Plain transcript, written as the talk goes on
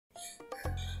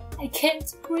I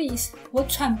can't breathe， 我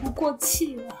喘不过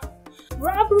气了。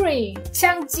Robbery，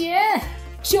 抢劫，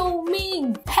救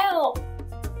命 ，Help！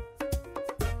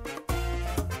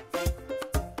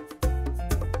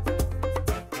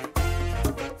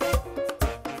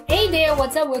 Hey there,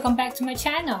 what's up? Welcome back to my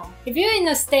channel. If you're in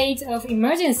a state of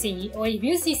emergency or if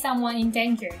you see someone in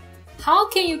danger, how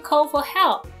can you call for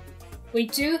help? We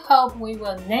do hope we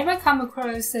will never come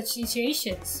across such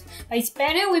situations, but it's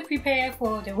better we prepare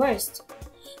for the worst.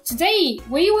 Today,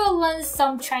 we will learn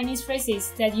some Chinese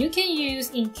phrases that you can use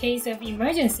in case of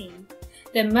emergency.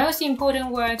 The most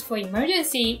important word for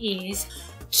emergency is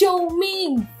救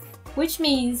命, which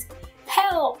means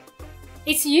help.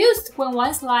 It's used when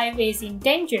one's life is in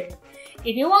danger.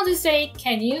 If you want to say,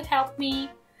 can you help me?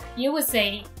 You would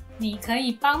say, 你可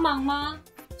以帮忙吗?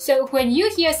 So when you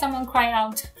hear someone cry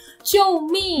out, 救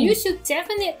命, you should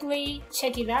definitely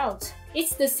check it out.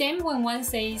 It's the same when one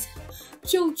says,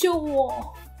 救救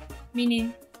我,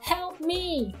 meaning help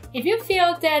me. If you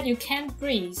feel that you can't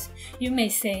breathe, you may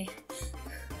say,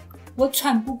 我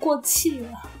喘不过气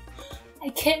了, I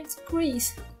can't breathe.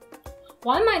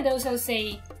 One might also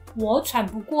say, 我喘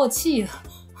不过气了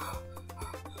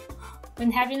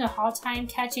when having a hard time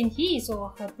catching his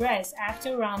or her breath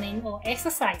after running or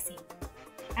exercising.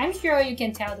 I'm sure you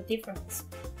can tell the difference.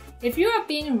 If you are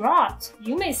being robbed,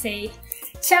 you may say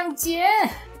抢劫,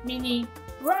 meaning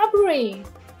robbery.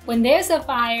 When there's a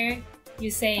fire, you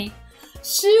say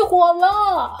失火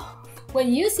了.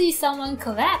 When you see someone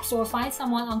collapse or find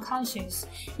someone unconscious,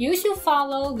 you should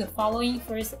follow the following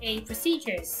first aid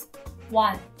procedures.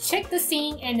 1. Check the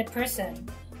scene and the person.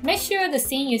 Make sure the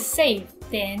scene is safe.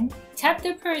 Then, tap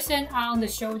the person on the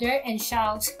shoulder and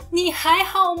shout, 你还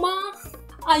好吗?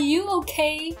 Are you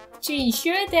okay? To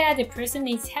ensure that the person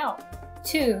needs help.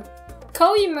 2.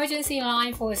 Call emergency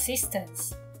line for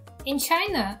assistance. In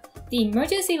China, the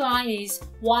emergency line is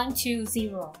 120.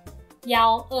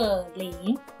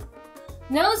 120.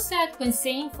 Note that when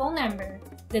saying phone number,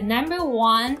 the number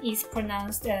 1 is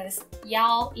pronounced as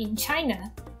 1 in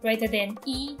China rather than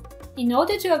 1 in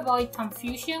order to avoid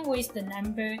confusion with the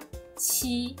number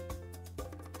 7.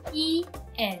 1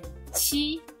 and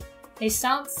 7. They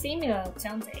sound similar,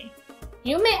 don't they?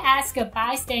 You may ask a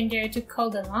bystander to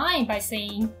call the line by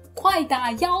saying 快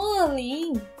打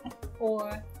120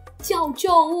 or 叫救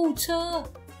护车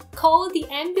call the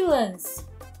ambulance.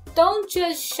 Don't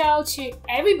just shout to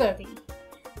everybody.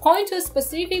 Point to a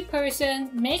specific person,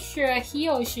 make sure he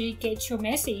or she gets your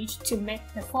message to make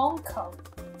the phone call.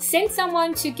 Send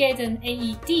someone to get an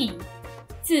AED,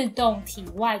 自动体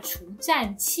外除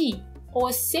颤器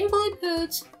or simply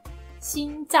put,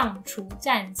 心脏除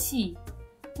颤器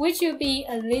which will be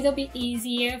a little bit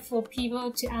easier for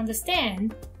people to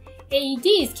understand.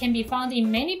 AEDs can be found in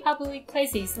many public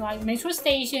places like metro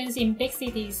stations in big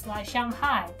cities like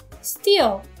Shanghai.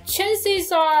 Still,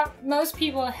 chances are most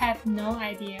people have no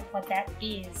idea what that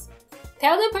is.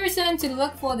 Tell the person to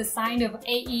look for the sign of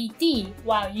AED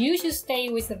while you should stay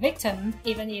with the victim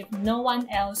even if no one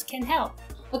else can help.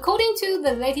 According to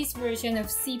the latest version of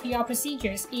CPR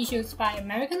procedures issued by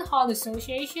American Heart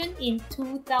Association in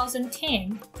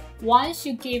 2010, one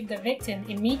should give the victim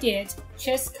immediate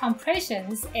chest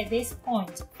compressions at this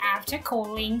point after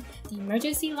calling the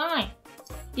emergency line.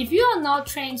 If you are not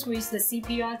trained with the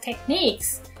CPR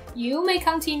techniques, you may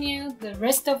continue the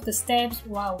rest of the steps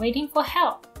while waiting for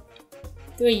help.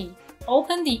 3.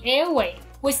 Open the airway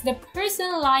with the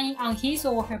person lying on his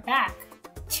or her back.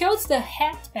 Tilt the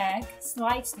head back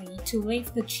slightly to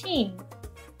lift the chin.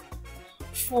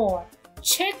 4.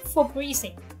 Check for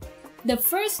breathing. The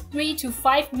first 3 to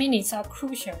 5 minutes are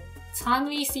crucial.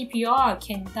 Timely CPR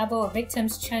can double a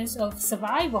victim's chance of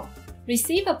survival.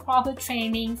 Receive a proper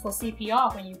training for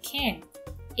CPR when you can.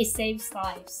 It saves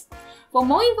lives. For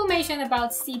more information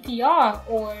about CPR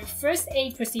or first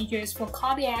aid procedures for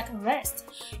cardiac arrest,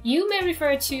 you may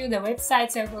refer to the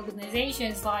websites of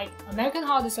organizations like American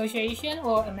Heart Association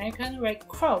or American Red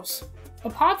Cross.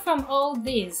 Apart from all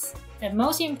this, the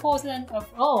most important of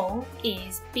all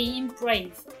is being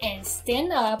brave and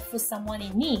stand up for someone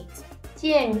in need.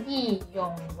 见义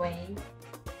勇为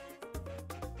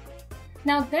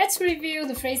Now let's review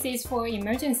the phrases for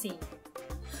emergency.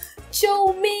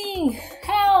 救命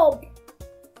Help!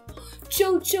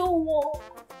 救救我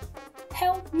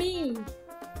Help me!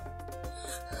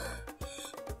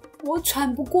 我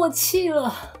喘不过气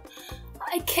了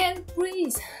I can't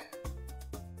breathe!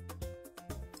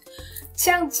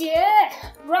 抢劫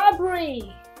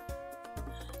Robbery!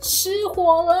 失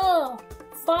火了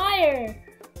Fire!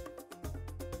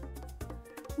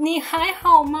 你还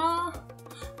好吗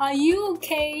Are you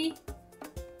okay?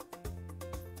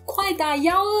 快打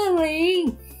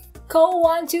120 Call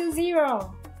 120.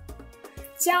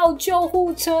 叫救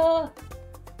护车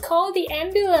Call the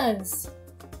ambulance.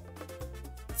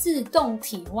 自动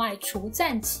体外除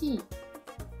颤器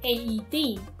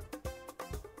AED.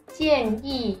 见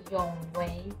义勇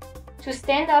为 To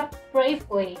stand up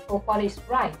bravely for what is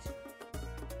right.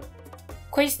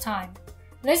 Quiz time.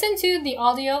 Listen to the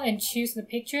audio and choose the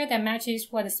picture that matches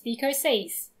what the speaker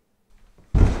says.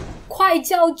 快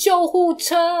叫救护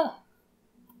车！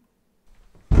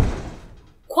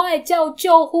快叫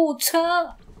救护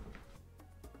车！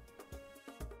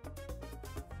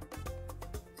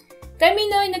 Let me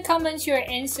know in the comments your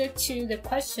answer to the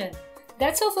question.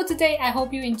 That's all for today. I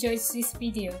hope you enjoyed this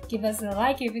video. Give us a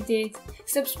like if you did.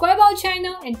 Subscribe our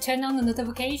channel and turn on the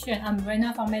notification. I'm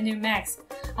Rena from Mandarin Max.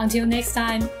 Until next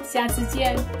time, 下次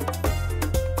见。